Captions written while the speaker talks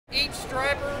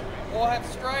striper will have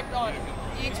striped on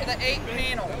each of the 8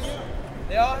 panels.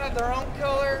 They all have their own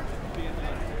color,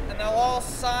 and they'll all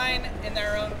sign in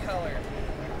their own color.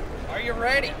 Are you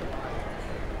ready?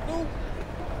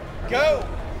 Go!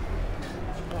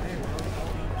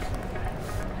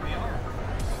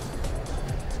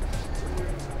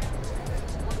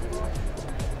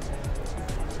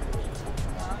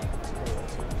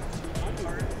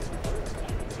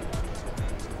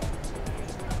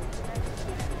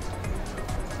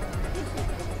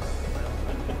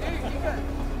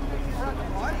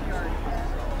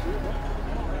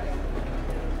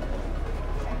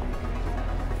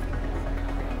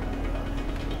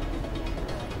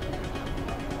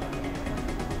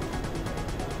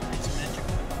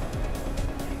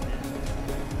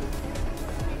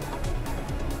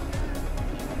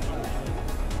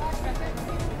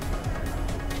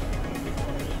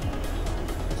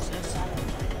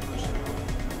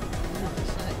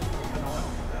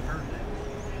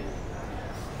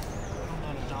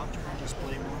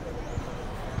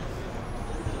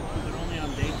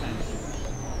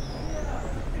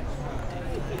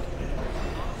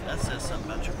 That says something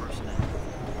about your personality.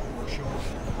 For sure.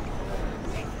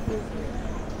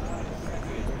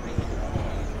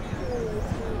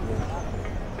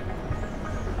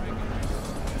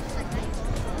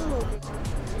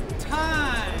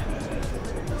 Time!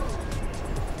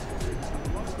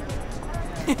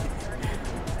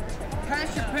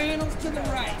 Pass your panels to the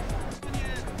right.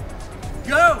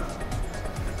 Go!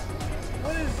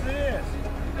 What is this?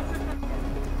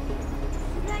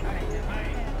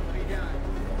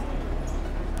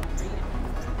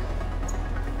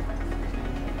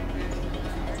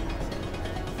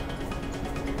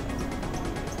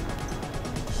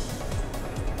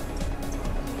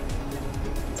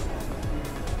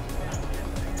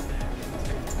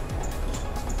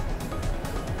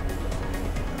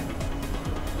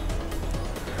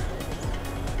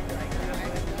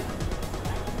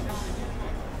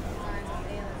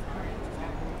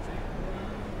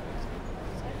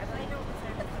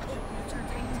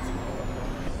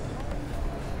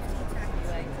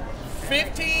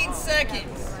 Fifteen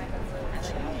seconds.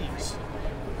 Jeez.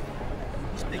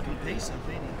 He's making a pace up,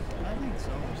 ain't he? I think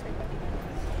so.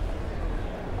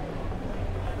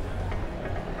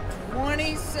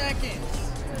 20 seconds.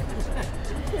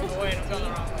 Oh wait, I'm going the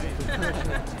wrong way.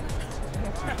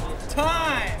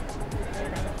 Time.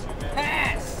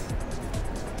 Pass.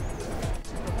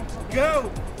 Go.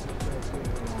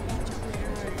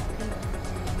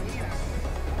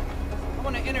 I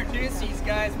want to introduce these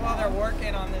guys while they're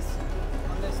working on this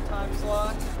time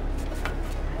slot.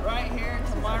 Right here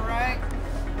to my right,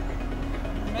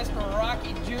 Mr.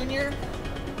 Rocky Jr.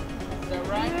 Is that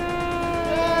right?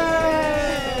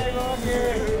 Hey, Rocky!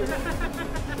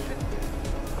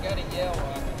 You gotta yell,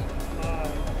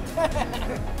 Rocky.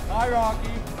 Hi,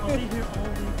 Rocky.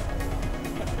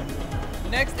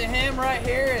 Next to him right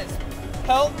here is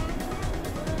Pelton.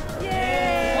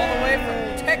 Yay! All the way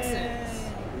from Texas.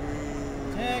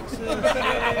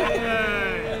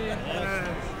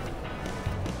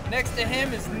 Next to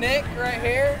him is Nick right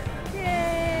here.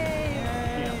 Yay!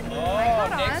 Oh,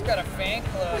 Nick's got a fan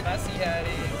club. I see how it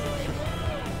is.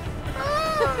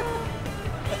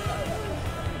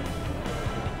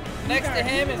 Next to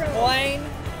him is Blaine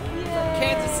from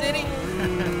Kansas City.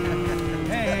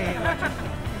 Hey,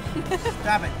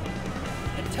 stop it.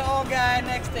 The tall guy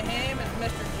next to him is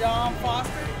Mr. John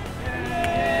Foster.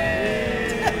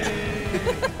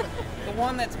 The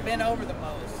one that's been over the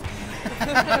most.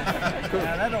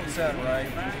 Yeah, that don't sound right.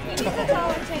 We need to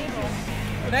call a table.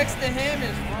 Next to him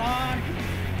is Ron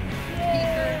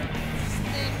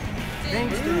Peter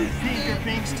Peter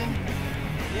Pinkston.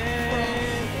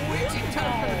 from Wichita.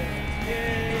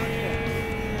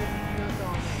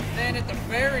 Then at the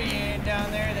very end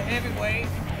down there, the heavyweight,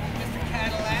 Mr.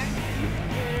 Cadillac.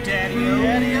 Daddy-o.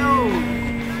 Daddy-o.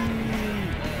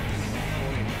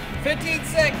 15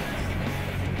 seconds.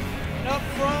 And up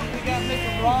front, we got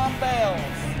Mr. Ron Bells.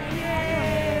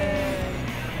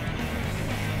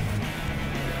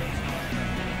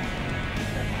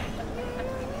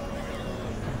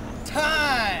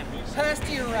 Time. Pass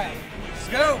to your right.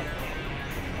 Go.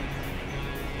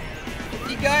 If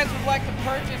you guys would like to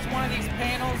purchase one of these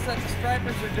panels that the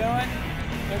stripers are doing,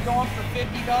 they're going for $50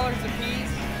 a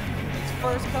piece. It's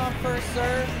first come, first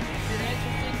serve. If you're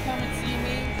interested, come and see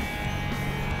me.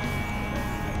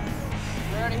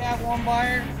 We already have one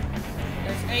buyer.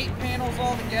 There's 8 panels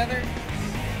altogether.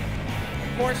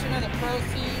 A portion of the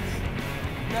proceeds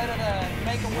go to the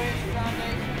Make-A-Wish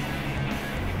Foundation.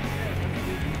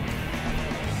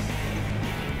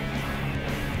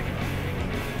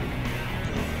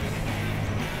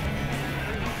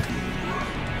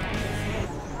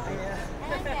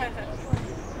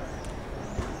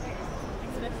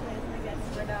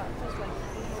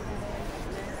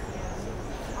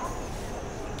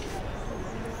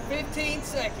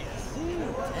 seconds.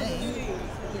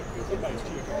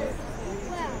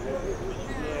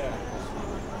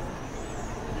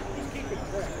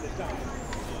 Dang.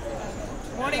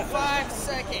 25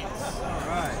 seconds. All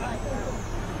right.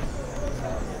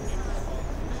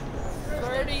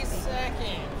 30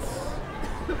 seconds.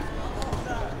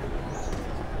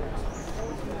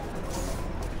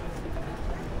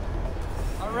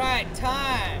 All right,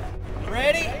 time.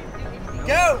 Ready?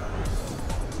 Go!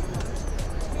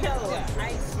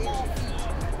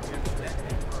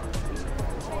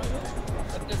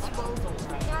 The disposal.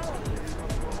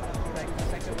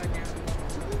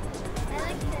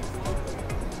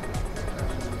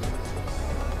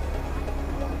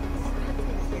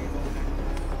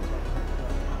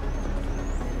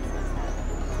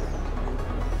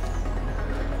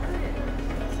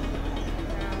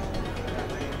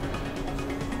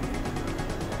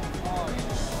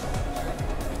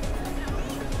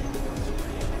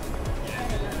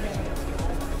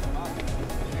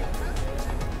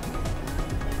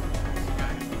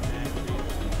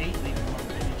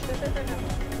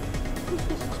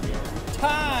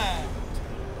 Time.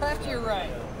 Left to your right.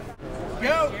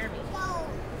 Go.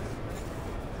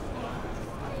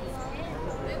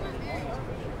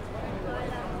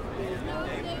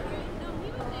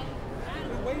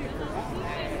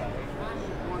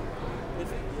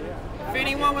 If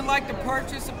anyone would like to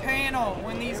purchase a panel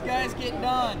when these guys get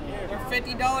done, they're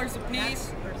 $50 a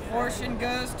piece. Portion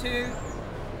goes to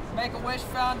Make-A-Wish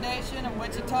Foundation of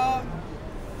Wichita.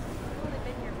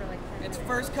 It's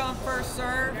first come, first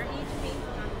serve.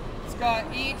 It's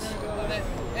got each of the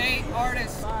 8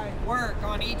 artists' work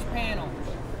on each panel.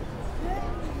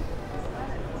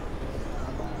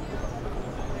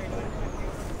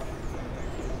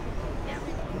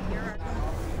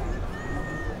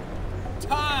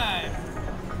 Time.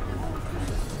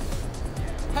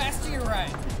 Pass to your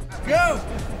right. Go!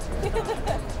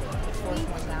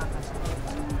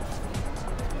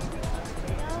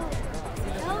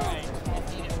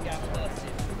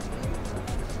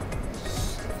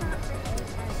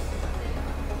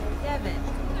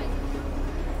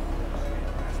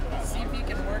 See if you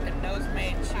can work a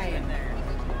nose-made chew in there.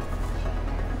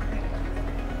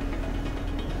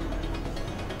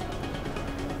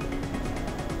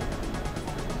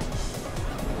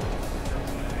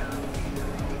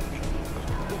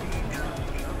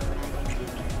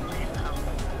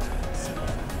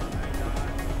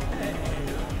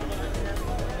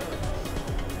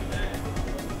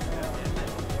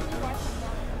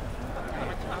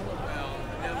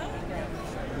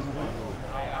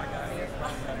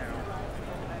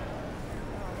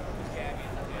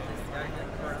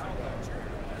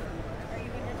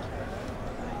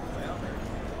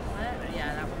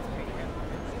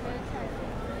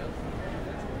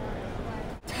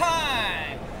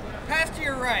 Time! Pass to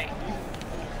your right.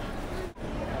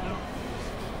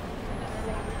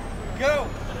 Go!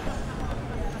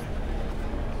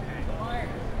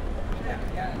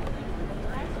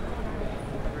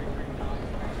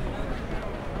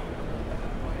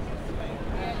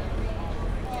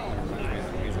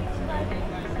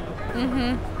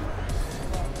 Mm-hmm.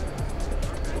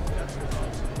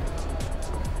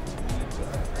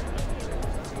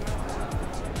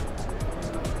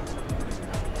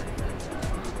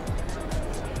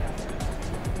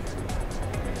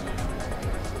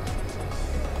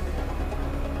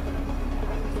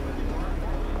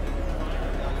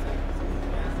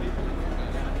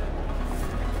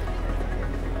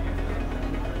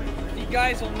 You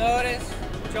guys will notice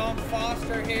John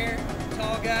Foster here,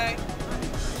 tall guy,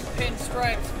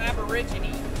 pinstripes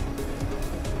Aborigine.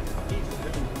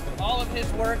 All of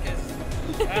his work is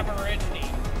Aborigine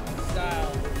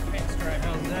style pinstripe.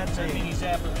 How's that I mean, mean? he's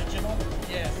Aboriginal.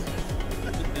 Yes,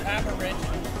 Aborigine.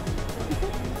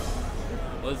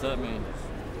 What does that mean?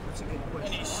 That's a good And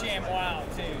question. he's ShamWow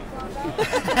too.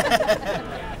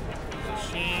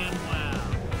 ShamWow.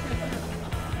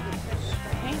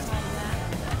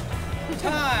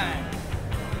 Time.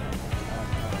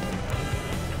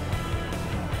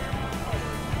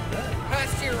 Pass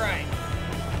to your right.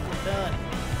 We're done.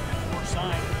 More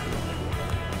sign.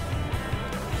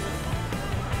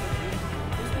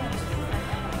 Is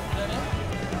that it?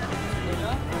 Good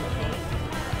enough?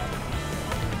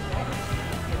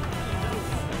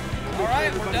 All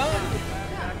right, we're done.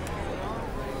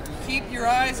 Keep your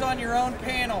eyes on your own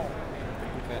panel.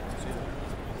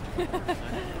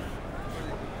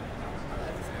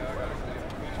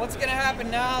 What's going to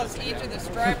happen now is each of the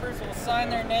stripers will sign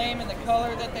their name in the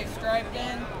color that they striped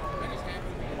in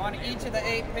on each of the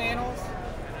 8 panels.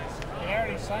 They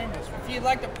already signed this one. If you'd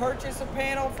like to purchase a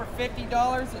panel for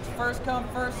 $50, it's first come,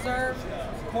 first serve.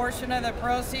 Portion of the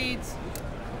proceeds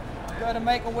go to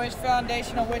Make-A-Wish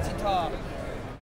Foundation of Wichita.